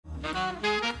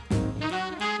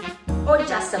or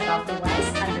just above the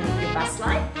waist underneath your bust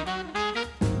line.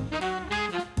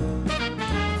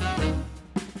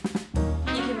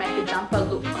 You can make the jumper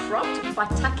look cropped by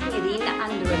tucking it in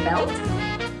under a belt.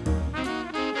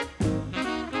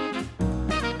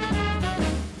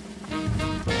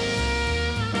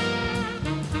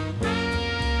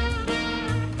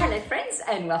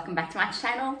 And welcome back to my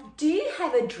channel. Do you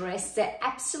have a dress that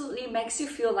absolutely makes you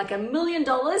feel like $1 million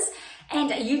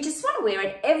and you just want to wear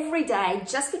it every day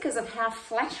just because of how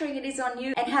flattering it is on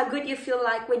you and how good you feel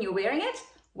like when you're wearing it?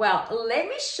 Well, let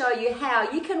me show you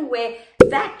how you can wear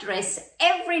that dress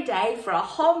every day for a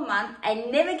whole month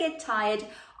and never get tired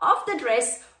of the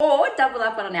dress or double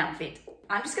up on an outfit.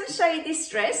 I'm just going to show you this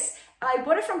dress. I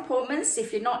bought it from Portmans.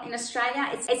 If you're not in Australia,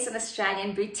 it's an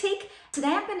Australian boutique. Today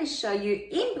I'm going to show you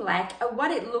in black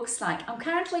what it looks like. I'm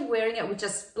currently wearing it with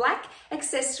just black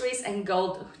accessories and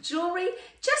gold jewelry,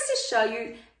 just to show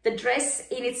you the dress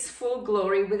in its full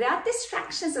glory without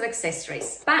distractions of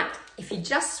accessories. But if you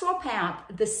just swap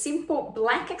out the simple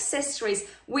black accessories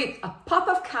with a pop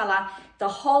of color, the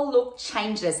whole look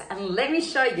changes. And let me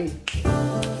show you.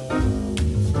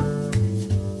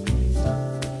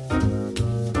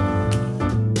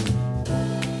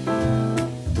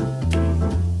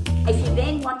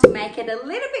 To make it a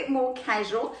little bit more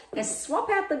casual, then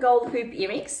swap out the gold hoop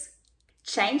earrings,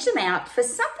 change them out for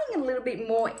something a little bit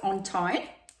more on tone,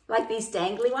 like these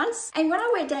dangly ones. And when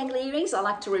I wear dangly earrings, I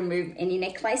like to remove any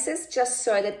necklaces just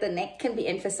so that the neck can be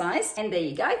emphasized. And there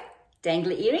you go,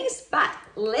 dangly earrings. But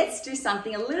let's do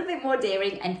something a little bit more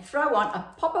daring and throw on a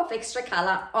pop of extra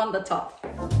color on the top.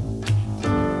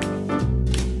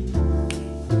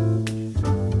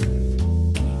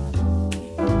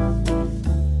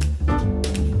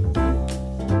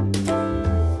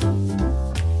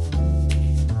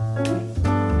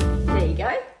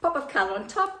 On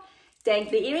top,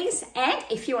 dangly earrings, and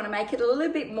if you want to make it a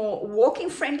little bit more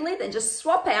walking friendly, then just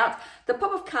swap out the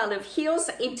pop of color of heels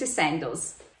into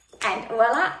sandals. And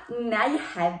voila, now you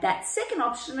have that second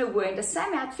option of wearing the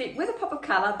same outfit with a pop of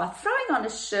color by throwing on a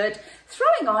shirt,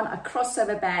 throwing on a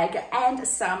crossover bag and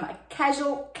some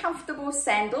casual, comfortable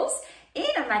sandals in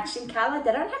a matching color.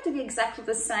 They don't have to be exactly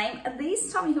the same.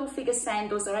 These Tommy Hilfiger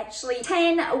sandals are actually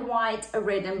tan, white,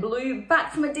 red and blue, but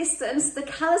from a distance the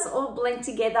colors all blend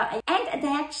together and they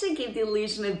actually give the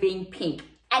illusion of being pink.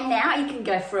 And now you can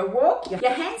go for a walk.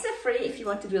 Your hands are free if you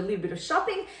want to do a little bit of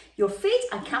shopping. Your feet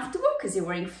are comfortable because you're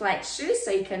wearing flat shoes,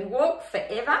 so you can walk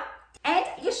forever. And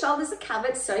your shoulders are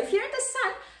covered, so if you're in the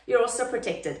sun, you're also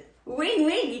protected.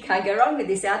 Win-win, you can't go wrong with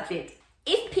this outfit.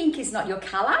 If pink is not your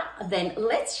color, then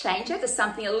let's change it to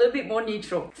something a little bit more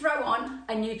neutral. Throw on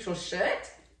a neutral shirt,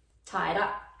 tie it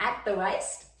up at the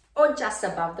waist or just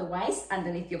above the waist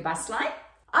underneath your bust line.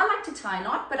 I like to tie a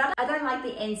knot, but I don't like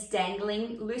the ends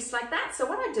dangling loose like that. So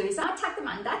what I do is I tuck them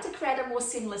under to create a more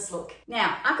seamless look.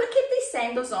 Now, I could keep these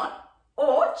sandals on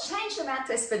or change them out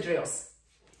to espadrilles.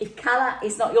 If color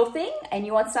is not your thing and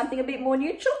you want something a bit more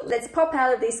neutral, let's pop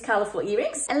out of these colorful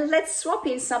earrings and let's swap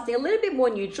in something a little bit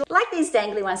more neutral, like these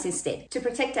dangly ones instead. To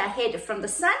protect our head from the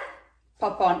sun,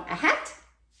 pop on a hat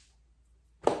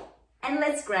and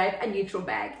let's grab a neutral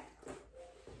bag.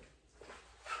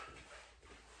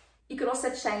 You could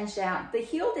also change out the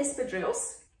heeled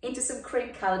espadrilles into some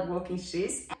cream colored walking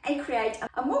shoes and create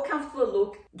a more comfortable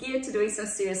look geared to doing some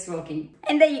serious walking.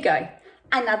 And there you go.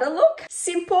 Another look,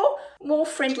 simple, more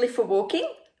friendly for walking,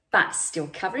 but still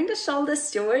covering the shoulders,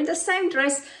 still wearing the same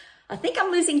dress. I think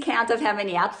I'm losing count of how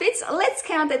many outfits. Let's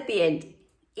count at the end.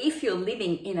 If you're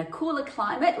living in a cooler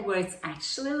climate where it's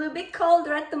actually a little bit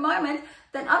colder at the moment,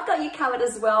 then I've got you covered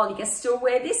as well. You can still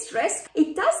wear this dress.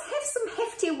 It does have some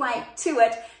hefty weight to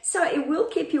it, so it will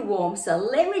keep you warm. So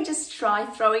let me just try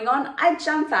throwing on a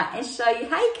jumper and show you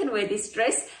how you can wear this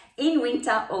dress in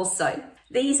winter also.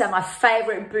 These are my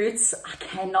favorite boots. I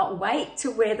cannot wait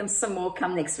to wear them some more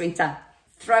come next winter.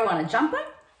 Throw on a jumper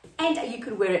and you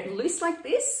could wear it loose like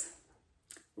this.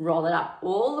 Roll it up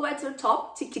all the way to the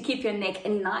top to keep your neck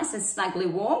nice and snugly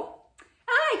warm.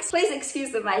 Please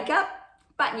excuse the makeup,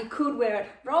 but you could wear it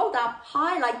rolled up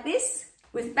high like this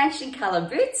with matching color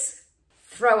boots.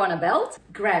 Throw on a belt,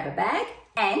 grab a bag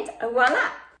and voila,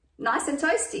 nice and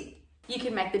toasty. You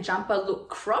can make the jumper look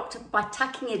cropped by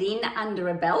tucking it in under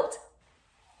a belt.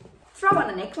 Throw on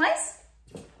a necklace.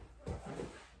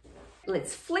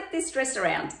 Let's flip this dress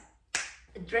around.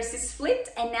 The dress is flipped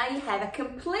and now you have a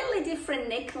completely different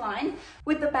neckline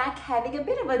with the back having a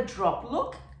bit of a drop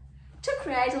look to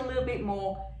create a little bit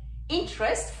more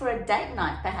interest for a date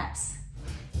night perhaps.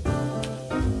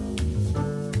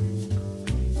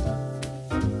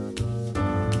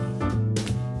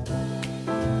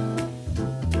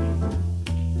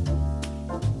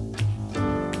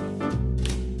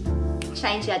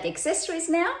 Change out the accessories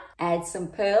now. Add some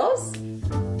pearls.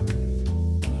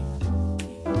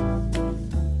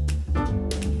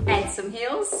 Add some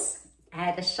heels.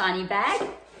 Add a shiny bag.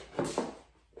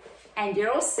 And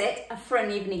you're all set for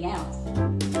an evening out.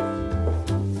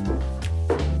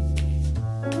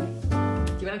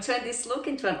 Do you want to turn this look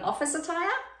into an office attire?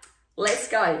 Let's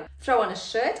go. Throw on a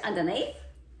shirt underneath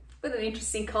with an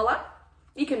interesting collar.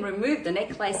 You can remove the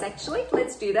necklace actually.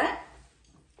 Let's do that.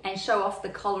 And show off the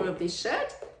collar of this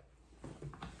shirt.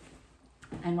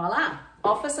 And voila,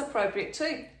 office appropriate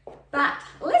too. But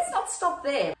let's not stop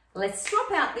there. Let's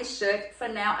swap out this shirt for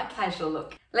now a casual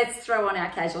look. Let's throw on our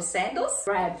casual sandals.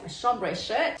 Grab a chambray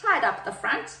shirt, tie it up at the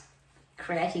front,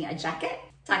 creating a jacket.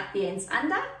 Tuck the ends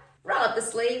under, roll up the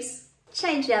sleeves,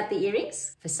 change out the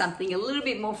earrings for something a little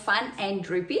bit more fun and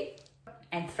droopy,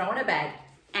 and throw in a bag.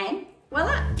 And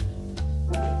voila.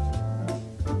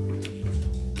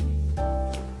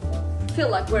 Feel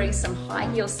like wearing some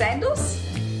high heel sandals?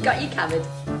 Got you covered.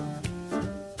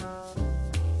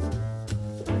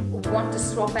 Want to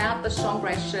swap out the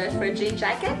chambray shirt for a jean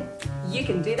jacket? You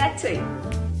can do that too.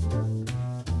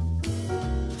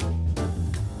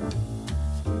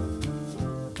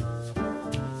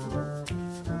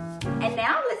 And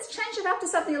now let's change it up to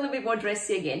something a little bit more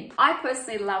dressy again. I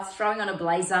personally love throwing on a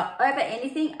blazer over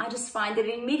anything. I just find that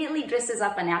it immediately dresses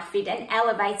up an outfit and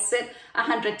elevates it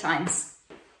 100 times.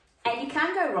 And you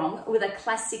can't go wrong with a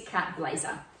classic cut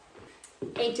blazer.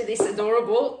 Into this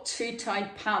adorable two-tone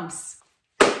pumps.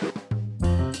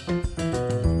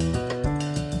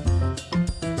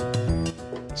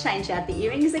 Change out the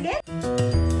earrings again.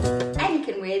 And you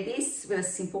can wear this with a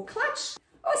simple clutch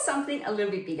or something a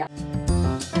little bit bigger.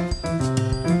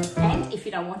 And if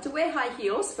you don't want to wear high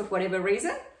heels for whatever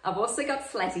reason, I've also got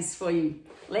flatties for you.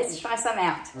 Let's try some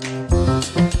out.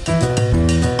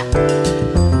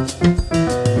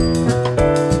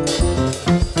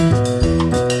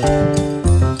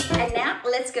 And now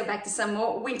let's go back to some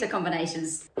more winter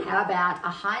combinations. How about a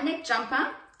high neck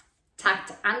jumper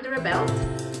tucked under a belt?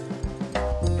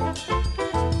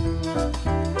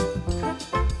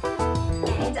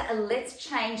 And let's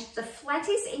change the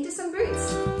flatties into some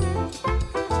boots.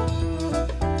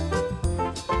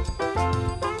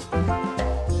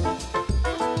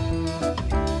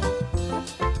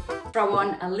 Throw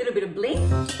on a little bit of bling.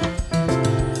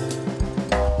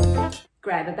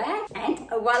 Grab a bag and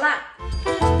voila!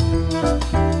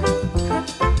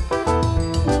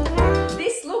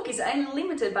 This look is only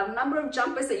limited by the number of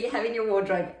jumpers that you have in your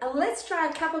wardrobe. And let's try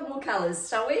a couple more colours,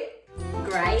 shall we?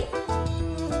 Grey,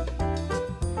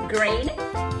 green,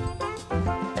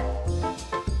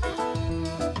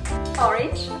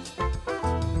 orange,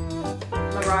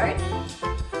 maroon,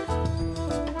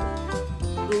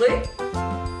 blue,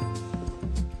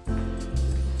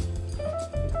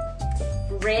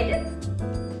 red,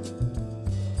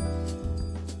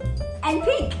 and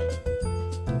pink.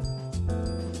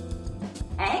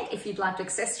 And if you'd like to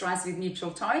accessorize with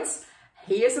neutral tones,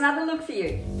 here's another look for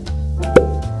you.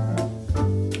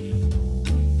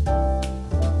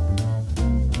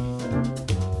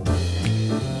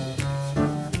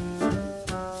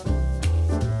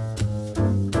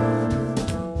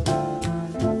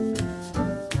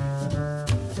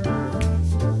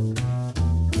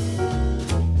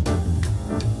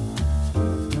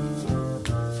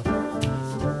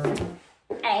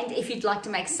 If you'd like to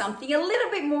make something a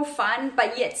little bit more fun,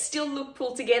 but yet still look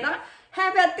pulled together,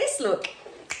 how about this look?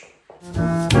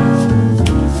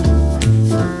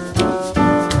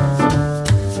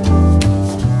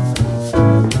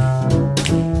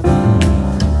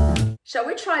 Shall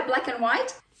we try black and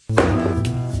white?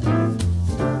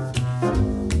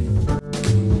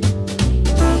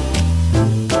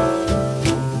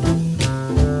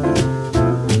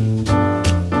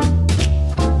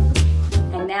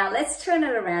 Let's turn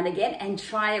it around again and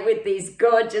try it with these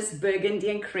gorgeous burgundy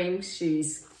and cream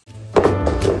shoes.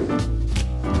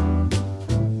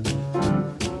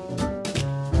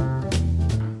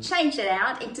 Change it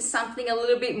out into something a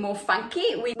little bit more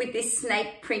funky with these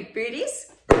snake print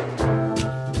booties.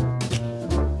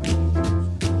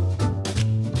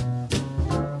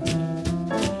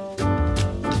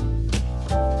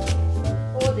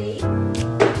 Or these.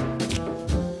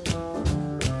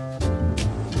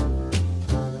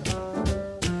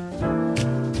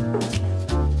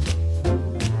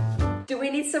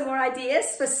 Some more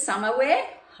ideas for summer wear?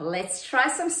 Let's try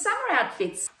some summer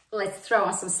outfits. Let's throw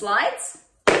on some slides.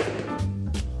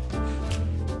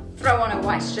 Throw on a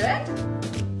white shirt.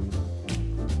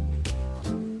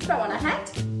 Throw on a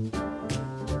hat.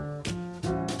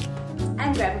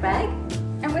 And grab a bag.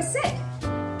 And we're set.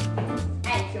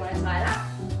 And if you want to tie it up,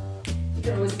 you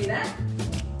can always do that.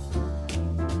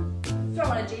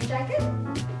 throw on a jean jacket.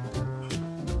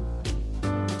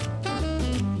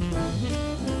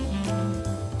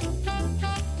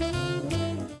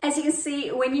 As you can see,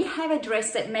 when you have a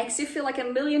dress that makes you feel like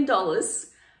 $1 million,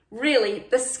 really,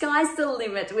 the sky's the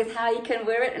limit with how you can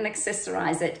wear it and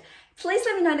accessorize it. Please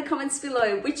let me know in the comments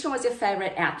below, which one was your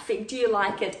favorite outfit? Do you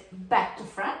like it back to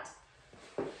front?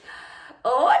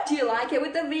 Or do you like it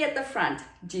with the V at the front?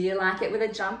 Do you like it with a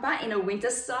jumper in a winter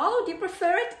style? Or do you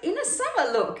prefer it in a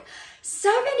summer look?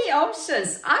 So many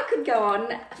options. I could go on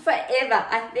forever,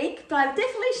 I think, but I've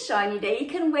definitely shown you that you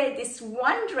can wear this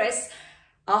one dress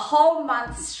a whole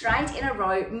month straight in a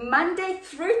row, Monday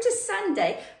through to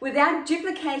Sunday, without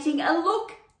duplicating a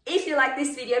look. If you like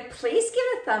this video, please give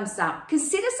it a thumbs up.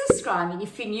 Consider subscribing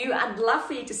if you're new. I'd love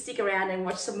for you to stick around and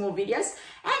watch some more videos.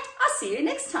 And I'll see you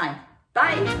next time.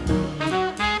 Bye.